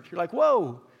 and burned. You're like,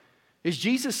 whoa, is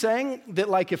Jesus saying that,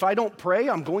 like, if I don't pray,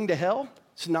 I'm going to hell?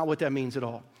 It's not what that means at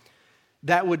all.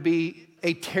 That would be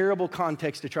a terrible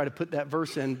context to try to put that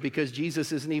verse in, because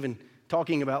Jesus isn't even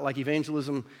talking about like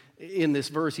evangelism in this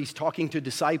verse. He's talking to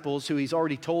disciples who he's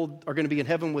already told are going to be in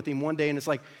heaven with him one day. And it's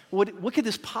like, what could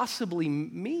this possibly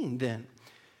mean then?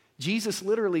 Jesus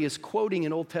literally is quoting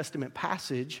an Old Testament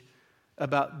passage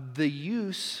about the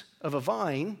use of a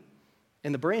vine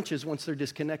and the branches once they're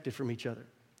disconnected from each other.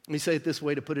 Let me say it this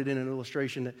way to put it in an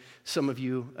illustration that some of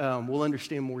you will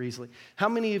understand more easily. How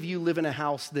many of you live in a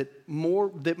house that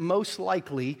most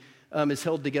likely is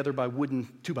held together by wooden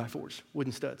 2x4s,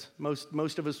 wooden studs?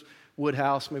 Most of us wood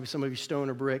house, maybe some of you stone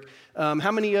or brick.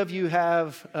 How many of you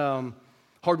have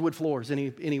hardwood floors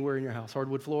anywhere in your house?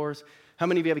 Hardwood floors. How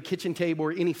many of you have a kitchen table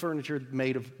or any furniture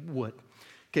made of wood?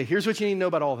 Okay, here's what you need to know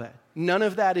about all that. None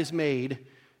of that is made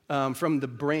from the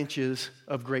branches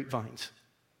of grapevines,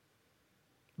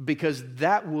 because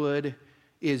that wood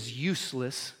is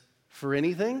useless for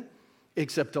anything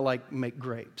except to like make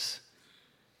grapes.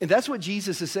 And that's what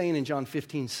Jesus is saying in John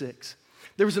 15:6.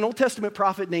 There was an Old Testament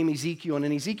prophet named Ezekiel, and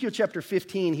in Ezekiel chapter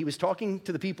 15, he was talking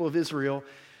to the people of Israel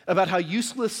about how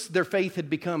useless their faith had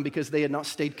become because they had not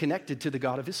stayed connected to the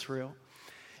God of Israel.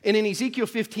 And in Ezekiel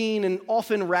 15, and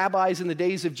often rabbis in the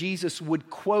days of Jesus would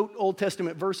quote Old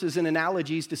Testament verses and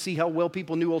analogies to see how well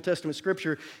people knew Old Testament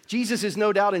scripture. Jesus is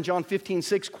no doubt in John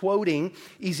 15:6 quoting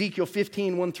Ezekiel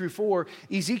 15:1-4.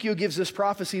 Ezekiel gives this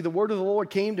prophecy: the word of the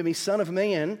Lord came to me, son of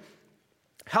man,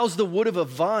 how's the wood of a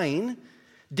vine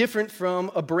different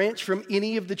from a branch from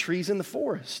any of the trees in the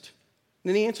forest? And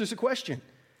then he answers the question: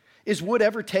 is wood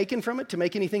ever taken from it to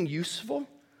make anything useful?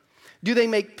 Do they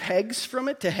make pegs from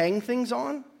it to hang things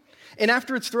on? And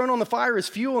after it's thrown on the fire as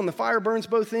fuel and the fire burns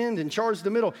both ends and chars the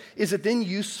middle, is it then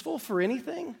useful for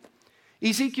anything?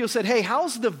 Ezekiel said, hey,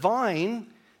 how's the vine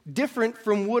different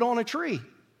from wood on a tree?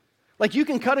 Like, you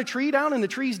can cut a tree down and the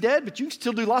tree's dead, but you can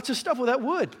still do lots of stuff with that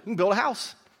wood. You can build a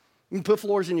house. You can put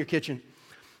floors in your kitchen.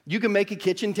 You can make a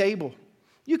kitchen table.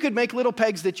 You could make little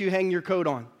pegs that you hang your coat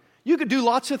on. You could do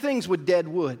lots of things with dead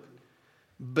wood,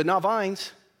 but not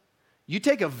vines. You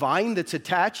take a vine that's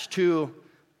attached to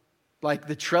like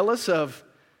the trellis of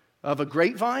a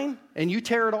grapevine and you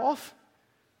tear it off,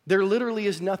 there literally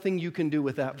is nothing you can do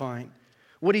with that vine.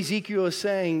 What Ezekiel is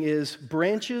saying is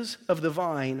branches of the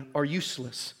vine are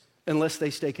useless unless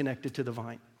they stay connected to the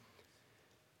vine.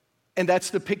 And that's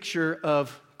the picture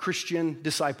of Christian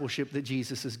discipleship that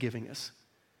Jesus is giving us.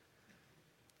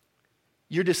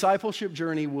 Your discipleship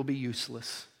journey will be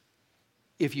useless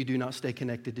if you do not stay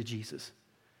connected to Jesus.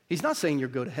 He's not saying you'll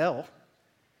go to hell.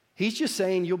 He's just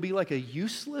saying you'll be like a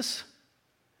useless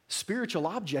spiritual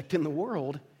object in the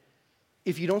world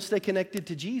if you don't stay connected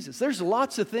to Jesus. There's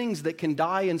lots of things that can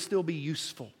die and still be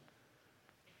useful.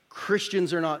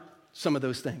 Christians are not some of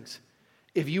those things.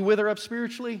 If you wither up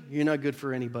spiritually, you're not good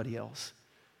for anybody else.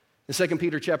 In 2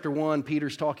 Peter chapter 1,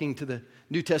 Peter's talking to the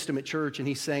New Testament church, and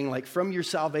he's saying, like, from your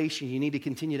salvation, you need to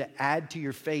continue to add to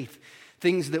your faith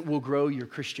things that will grow your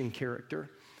Christian character.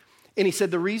 And he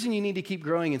said the reason you need to keep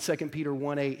growing in 2 Peter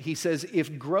 1:8, he says,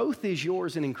 if growth is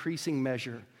yours in increasing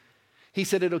measure, he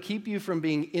said it'll keep you from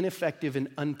being ineffective and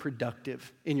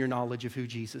unproductive in your knowledge of who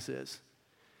Jesus is.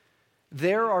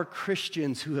 There are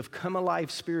Christians who have come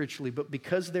alive spiritually, but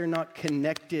because they're not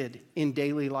connected in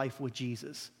daily life with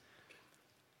Jesus,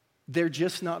 they're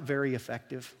just not very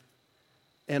effective.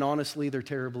 And honestly, they're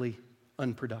terribly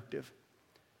unproductive.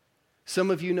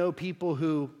 Some of you know people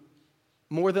who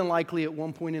more than likely at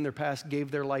one point in their past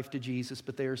gave their life to Jesus,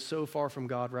 but they are so far from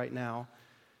God right now.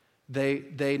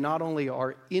 They not only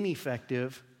are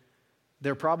ineffective,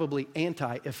 they're probably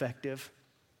anti-effective.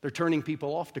 They're turning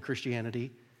people off to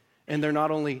Christianity. And they're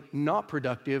not only not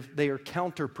productive, they are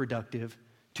counterproductive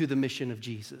to the mission of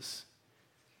Jesus.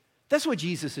 That's what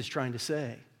Jesus is trying to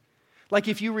say. Like,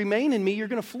 if you remain in me, you're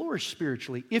going to flourish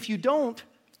spiritually. If you don't,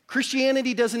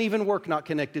 Christianity doesn't even work not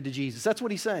connected to Jesus. That's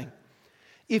what he's saying.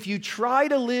 If you try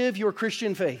to live your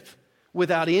Christian faith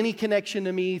without any connection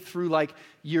to me through like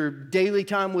your daily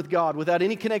time with God, without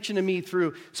any connection to me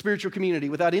through spiritual community,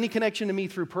 without any connection to me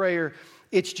through prayer,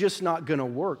 it's just not going to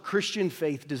work. Christian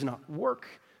faith does not work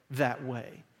that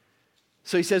way.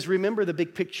 So he says, remember the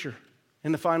big picture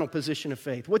and the final position of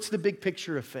faith. What's the big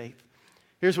picture of faith?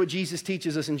 Here's what Jesus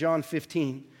teaches us in John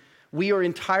 15. We are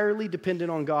entirely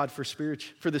dependent on God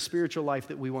for the spiritual life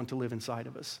that we want to live inside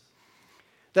of us.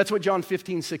 That's what John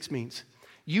 15:6 means.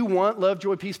 You want love,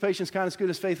 joy, peace, patience, kindness,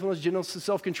 goodness, faithfulness, gentleness, and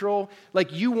self-control.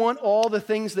 Like, you want all the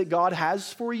things that God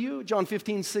has for you. John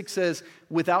 15:6 says,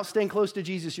 without staying close to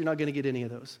Jesus, you're not going to get any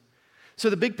of those. So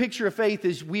the big picture of faith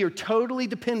is we are totally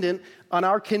dependent on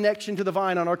our connection to the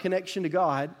vine, on our connection to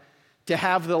God, to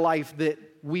have the life that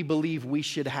we believe we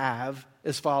should have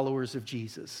as followers of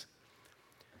Jesus.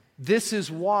 This is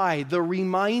why the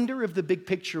reminder of the big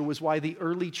picture was why the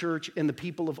early church and the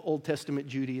people of Old Testament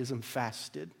Judaism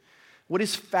fasted. What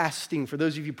is fasting? For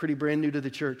those of you pretty brand new to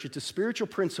the church, it's a spiritual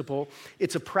principle.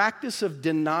 It's a practice of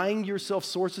denying yourself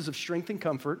sources of strength and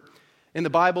comfort. In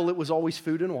the Bible, it was always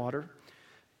food and water.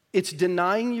 It's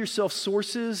denying yourself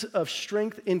sources of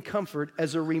strength and comfort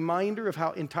as a reminder of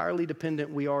how entirely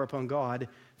dependent we are upon God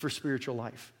for spiritual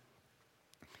life.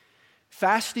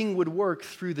 Fasting would work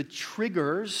through the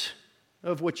triggers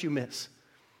of what you miss.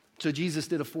 So Jesus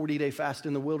did a 40-day fast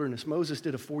in the wilderness. Moses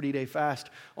did a 40-day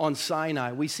fast on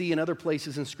Sinai. We see in other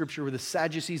places in Scripture where the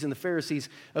Sadducees and the Pharisees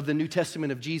of the New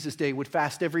Testament of Jesus' day would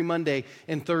fast every Monday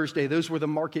and Thursday. Those were the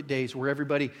market days where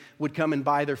everybody would come and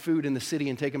buy their food in the city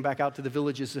and take them back out to the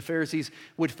villages. The Pharisees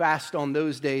would fast on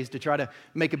those days to try to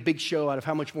make a big show out of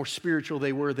how much more spiritual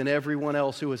they were than everyone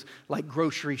else who was like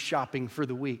grocery shopping for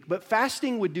the week. But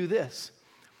fasting would do this.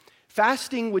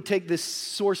 Fasting would take this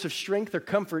source of strength or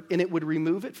comfort and it would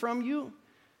remove it from you.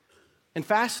 And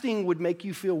fasting would make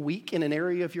you feel weak in an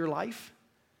area of your life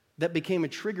that became a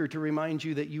trigger to remind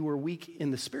you that you were weak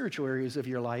in the spiritual areas of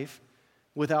your life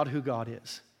without who God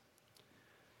is.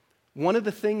 One of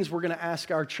the things we're going to ask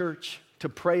our church to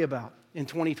pray about in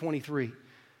 2023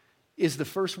 is the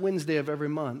first Wednesday of every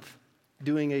month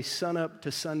doing a sunup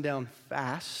to sundown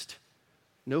fast,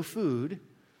 no food.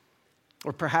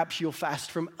 Or perhaps you'll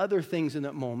fast from other things in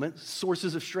that moment,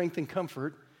 sources of strength and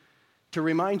comfort, to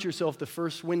remind yourself the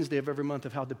first Wednesday of every month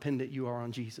of how dependent you are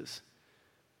on Jesus.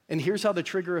 And here's how the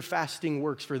trigger of fasting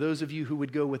works for those of you who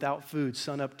would go without food,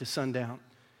 sun up to sundown.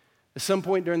 At some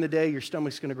point during the day, your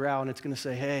stomach's going to growl and it's going to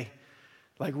say, hey,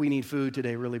 like we need food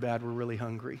today really bad, we're really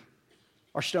hungry.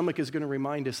 Our stomach is going to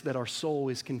remind us that our soul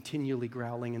is continually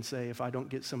growling and say, if I don't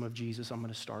get some of Jesus, I'm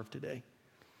going to starve today.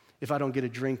 If I don't get a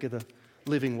drink of the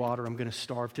living water, I'm going to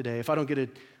starve today. If I don't get a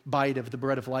bite of the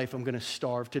bread of life, I'm going to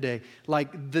starve today.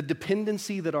 Like the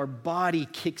dependency that our body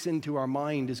kicks into our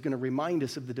mind is going to remind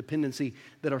us of the dependency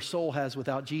that our soul has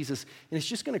without Jesus. And it's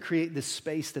just going to create this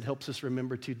space that helps us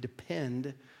remember to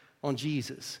depend on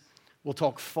Jesus. We'll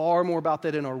talk far more about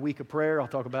that in our week of prayer. I'll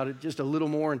talk about it just a little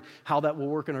more and how that will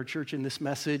work in our church in this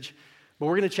message. But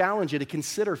we're going to challenge you to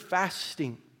consider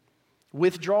fasting,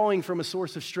 withdrawing from a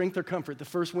source of strength or comfort the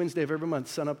first Wednesday of every month,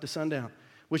 sun up to sundown,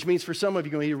 which means for some of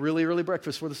you, you're going to eat really early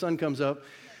breakfast before the sun comes up,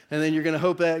 and then you're going to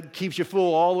hope that keeps you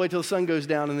full all the way till the sun goes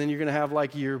down, and then you're going to have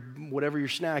like your, whatever your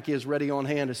snack is ready on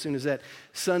hand as soon as that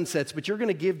sun sets. But you're going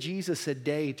to give Jesus a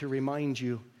day to remind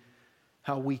you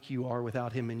how weak you are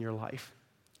without him in your life.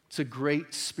 It's a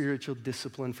great spiritual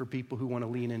discipline for people who want to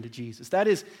lean into Jesus. That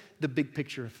is the big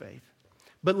picture of faith.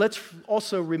 But let's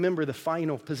also remember the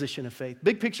final position of faith.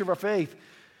 Big picture of our faith,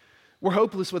 we're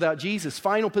hopeless without Jesus.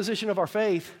 Final position of our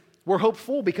faith, we're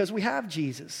hopeful because we have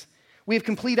Jesus. We have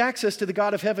complete access to the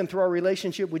God of heaven through our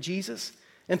relationship with Jesus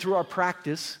and through our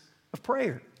practice of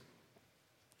prayer.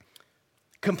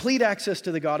 Complete access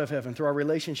to the God of heaven through our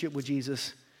relationship with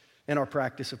Jesus and our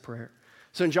practice of prayer.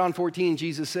 So in John 14,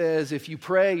 Jesus says, if you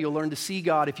pray, you'll learn to see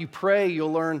God. If you pray,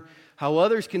 you'll learn how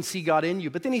others can see God in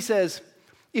you. But then he says,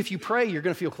 if you pray, you're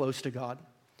going to feel close to God.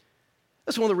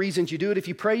 That's one of the reasons you do it. If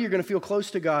you pray, you're going to feel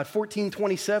close to God.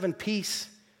 14:27, peace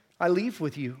I leave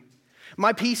with you.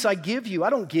 My peace I give you. I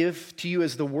don't give to you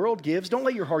as the world gives. Don't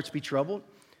let your hearts be troubled.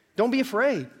 Don't be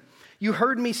afraid. You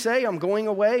heard me say I'm going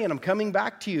away and I'm coming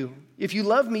back to you. If you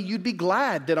love me, you'd be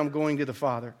glad that I'm going to the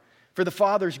Father, for the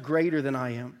Father's greater than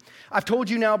I am. I've told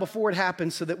you now before it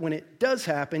happens so that when it does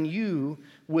happen, you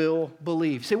will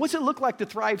believe. Say, what's it look like to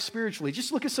thrive spiritually?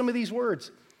 Just look at some of these words.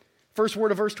 First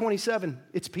word of verse 27,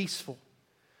 it's peaceful.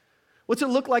 What's it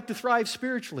look like to thrive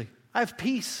spiritually? I have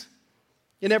peace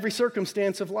in every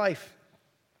circumstance of life.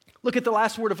 Look at the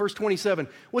last word of verse 27.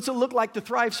 What's it look like to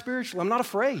thrive spiritually? I'm not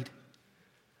afraid.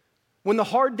 When the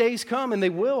hard days come, and they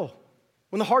will.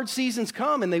 When the hard seasons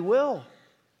come, and they will.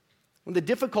 When the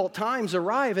difficult times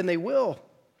arrive, and they will.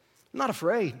 I'm not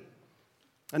afraid.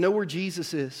 I know where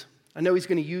Jesus is. I know he's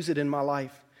going to use it in my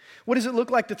life. What does it look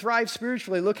like to thrive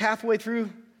spiritually? Look halfway through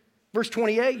verse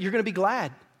 28. You're going to be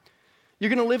glad. You're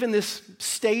going to live in this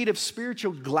state of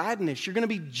spiritual gladness. You're going to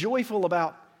be joyful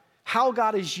about how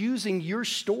God is using your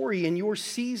story and your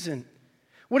season.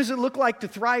 What does it look like to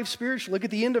thrive spiritually? Look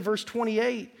at the end of verse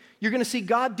 28. You're going to see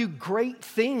God do great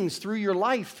things through your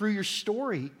life, through your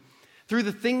story, through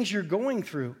the things you're going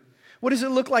through. What does it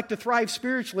look like to thrive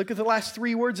spiritually? Look at the last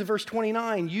three words of verse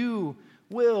 29. You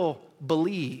will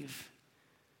believe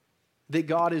that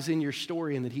God is in your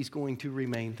story and that he's going to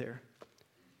remain there.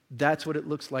 That's what it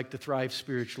looks like to thrive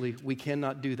spiritually. We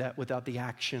cannot do that without the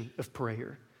action of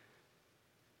prayer.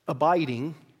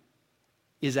 Abiding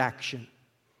is action.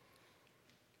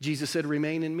 Jesus said,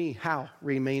 remain in me. How?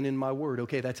 Remain in my word.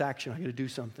 Okay, that's action. I got to do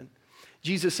something.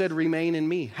 Jesus said, remain in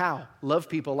me. How? Love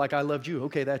people like I loved you.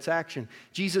 Okay, that's action.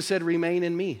 Jesus said, remain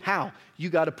in me. How? You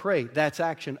got to pray. That's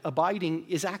action. Abiding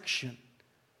is action.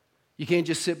 You can't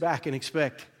just sit back and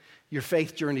expect your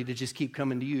faith journey to just keep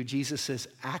coming to you. Jesus says,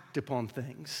 act upon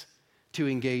things to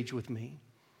engage with me.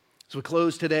 As we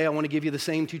close today, I want to give you the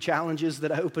same two challenges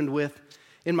that I opened with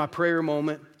in my prayer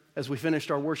moment as we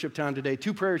finished our worship time today.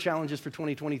 2 prayer challenges for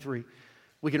 2023.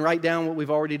 We can write down what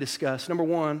we've already discussed. Number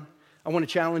 1, I want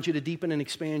to challenge you to deepen and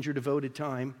expand your devoted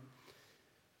time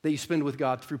that you spend with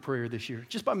God through prayer this year,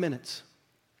 just by minutes.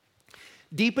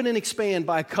 Deepen and expand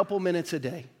by a couple minutes a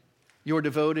day your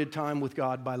devoted time with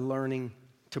God by learning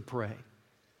to pray.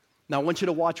 Now, I want you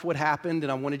to watch what happened,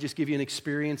 and I want to just give you an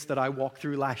experience that I walked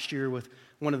through last year with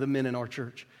one of the men in our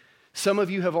church. Some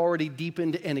of you have already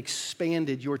deepened and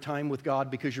expanded your time with God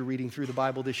because you're reading through the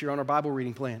Bible this year on our Bible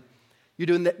reading plan. You're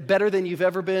doing that better than you've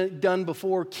ever done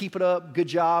before. Keep it up. Good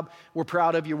job. We're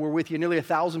proud of you. We're with you. Nearly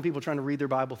 1,000 people trying to read their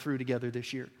Bible through together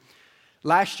this year.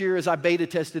 Last year, as I beta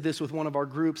tested this with one of our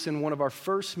groups in one of our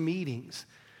first meetings,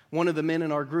 one of the men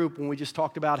in our group, when we just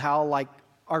talked about how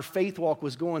our faith walk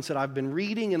was going, said, I've been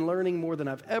reading and learning more than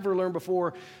I've ever learned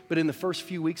before, but in the first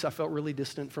few weeks, I felt really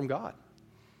distant from God.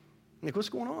 I'm like, what's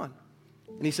going on?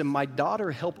 And he said, my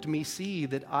daughter helped me see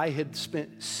that I had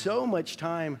spent so much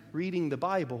time reading the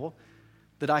Bible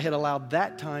that I had allowed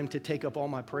that time to take up all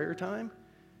my prayer time.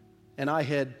 And I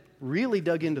had really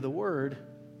dug into the Word,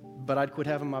 but I'd quit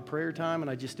having my prayer time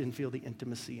and I just didn't feel the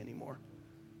intimacy anymore.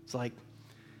 It's like,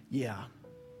 yeah,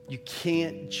 you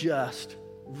can't just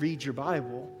read your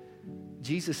Bible.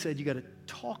 Jesus said you got to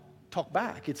talk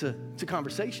back. It's a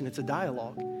conversation. It's a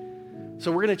dialogue.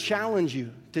 So we're going to challenge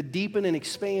you to deepen and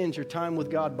expand your time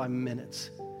with God by minutes.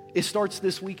 It starts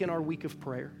this week in our week of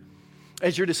prayer.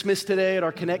 As you're dismissed today at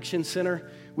our Connection Center,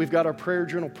 we've got our prayer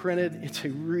journal printed. It's a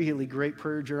really great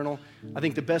prayer journal. I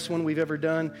think the best one we've ever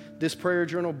done. This prayer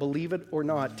journal, believe it or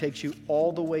not, takes you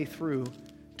all the way through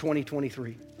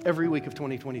 2023, every week of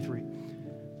 2023.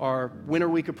 Our winter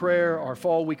week of prayer, our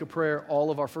fall week of prayer,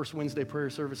 all of our first Wednesday prayer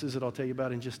services that I'll tell you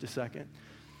about in just a second.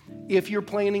 If you're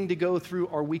planning to go through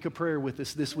our week of prayer with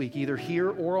us this week, either here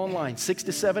or online, 6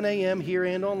 to 7 a.m. here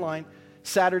and online,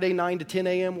 Saturday, 9 to 10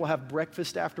 a.m., we'll have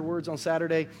breakfast afterwards on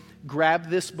Saturday. Grab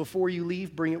this before you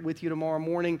leave. Bring it with you tomorrow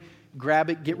morning. Grab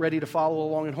it. Get ready to follow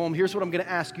along at home. Here's what I'm going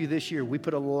to ask you this year. We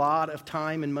put a lot of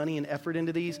time and money and effort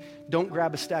into these. Don't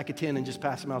grab a stack of 10 and just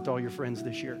pass them out to all your friends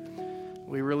this year.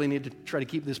 We really need to try to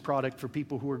keep this product for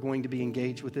people who are going to be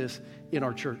engaged with this in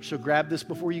our church. So grab this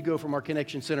before you go from our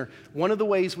Connection Center. One of the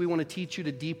ways we want to teach you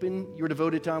to deepen your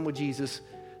devoted time with Jesus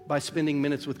by spending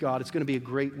minutes with God. It's going to be a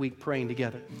great week praying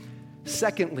together.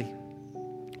 Secondly,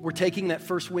 we're taking that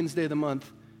first Wednesday of the month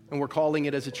and we're calling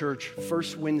it as a church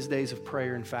First Wednesdays of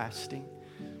Prayer and Fasting.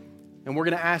 And we're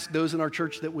going to ask those in our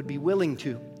church that would be willing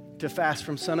to fast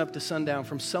from sunup to sundown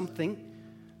from something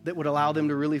that would allow them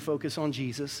to really focus on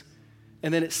Jesus.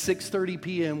 And then at 6:30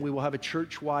 p.m., we will have a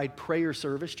church-wide prayer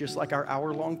service, just like our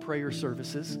hour-long prayer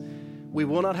services. We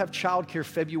will not have childcare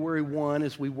February 1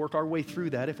 as we work our way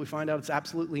through that. If we find out it's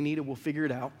absolutely needed, we'll figure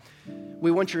it out. We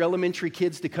want your elementary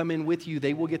kids to come in with you.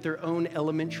 They will get their own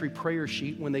elementary prayer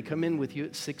sheet when they come in with you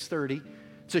at 6:30.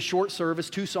 It's a short service,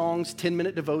 2 songs,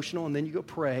 10-minute devotional, and then you go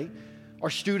pray. Our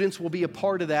students will be a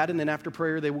part of that, and then after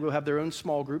prayer, they will go have their own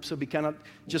small group. So it'll be kind of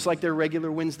just like their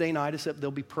regular Wednesday night, except they'll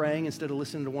be praying instead of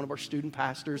listening to one of our student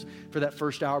pastors for that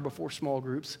first hour before small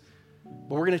groups.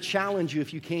 But we're going to challenge you,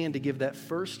 if you can, to give that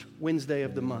first Wednesday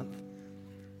of the month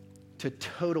to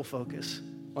total focus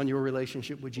on your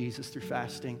relationship with Jesus through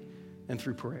fasting and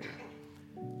through prayer.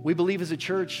 We believe as a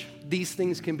church, these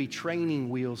things can be training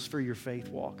wheels for your faith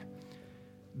walk.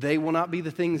 They will not be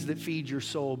the things that feed your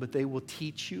soul, but they will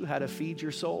teach you how to feed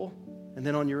your soul. And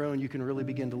then on your own, you can really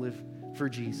begin to live for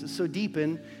Jesus. So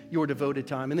deepen your devoted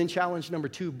time. And then challenge number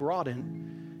 2,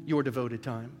 broaden your devoted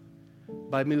time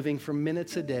by moving from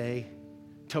minutes a day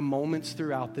to moments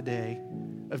throughout the day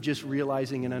of just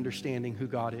realizing and understanding who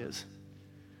God is.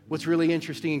 What's really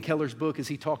interesting in Keller's book is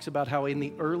he talks about how in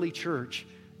the early church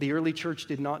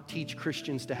did not teach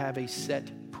Christians to have a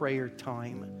set prayer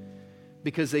time,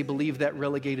 because they believed that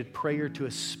relegated prayer to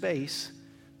a space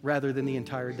rather than the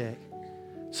entire day.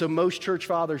 So most church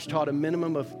fathers taught a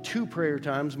minimum of 2 prayer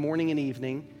times, morning and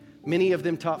evening. Many of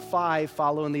them taught 5,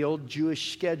 following the old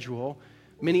Jewish schedule.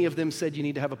 Many of them said you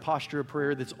need to have a posture of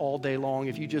prayer that's all day long.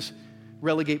 If you just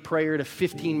relegate prayer to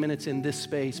 15 minutes in this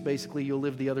space, basically you'll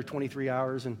live the other 23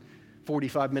 hours and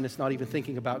 45 minutes not even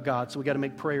thinking about God. So we got to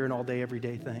make prayer an all day, every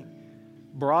day thing.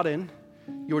 Broaden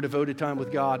your devoted time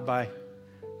with God by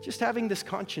just having this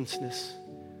consciousness.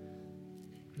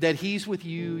 that he's with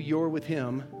you, you're with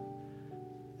him,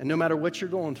 and no matter what you're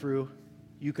going through,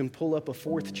 you can pull up a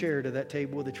fourth chair to that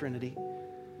table of the Trinity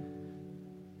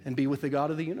and be with the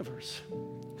God of the universe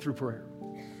through prayer.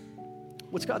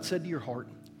 What's God said to your heart?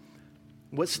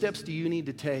 What steps do you need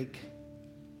to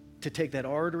take that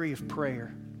artery of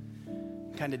prayer,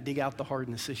 kind of dig out the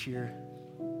hardness this year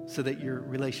so that your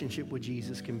relationship with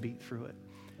Jesus can beat through it?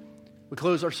 We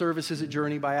close our services at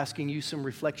Journey by asking you some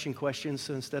reflection questions.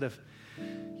 So instead of,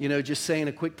 just saying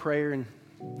a quick prayer and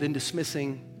then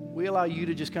dismissing, we allow you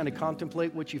to just kind of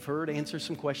contemplate what you've heard, answer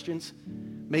some questions,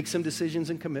 make some decisions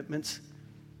and commitments,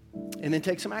 and then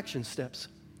take some action steps.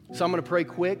 So I'm going to pray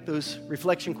quick. Those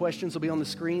reflection questions will be on the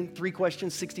screen. 3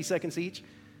 questions, 60 seconds each.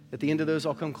 At the end of those,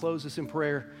 I'll come close us in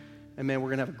prayer. And man, we're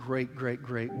going to have a great, great,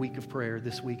 great week of prayer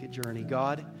this week at Journey.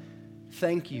 God,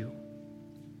 thank you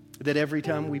that every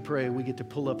time we pray, we get to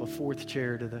pull up a fourth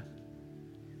chair to the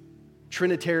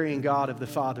Trinitarian God of the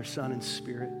Father, Son, and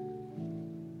Spirit.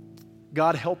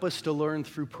 God, help us to learn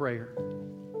through prayer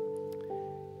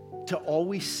to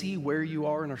always see where you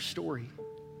are in our story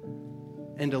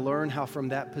and to learn how from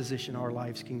that position our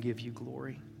lives can give you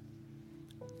glory.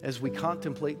 As we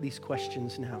contemplate these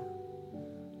questions now,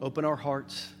 open our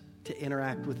hearts to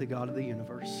interact with the God of the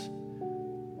universe.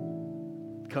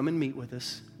 Come and meet with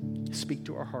us. Speak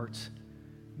to our hearts.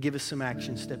 Give us some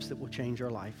action steps that will change our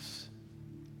lives.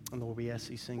 And Lord, we ask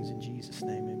these things in Jesus'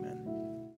 name, amen.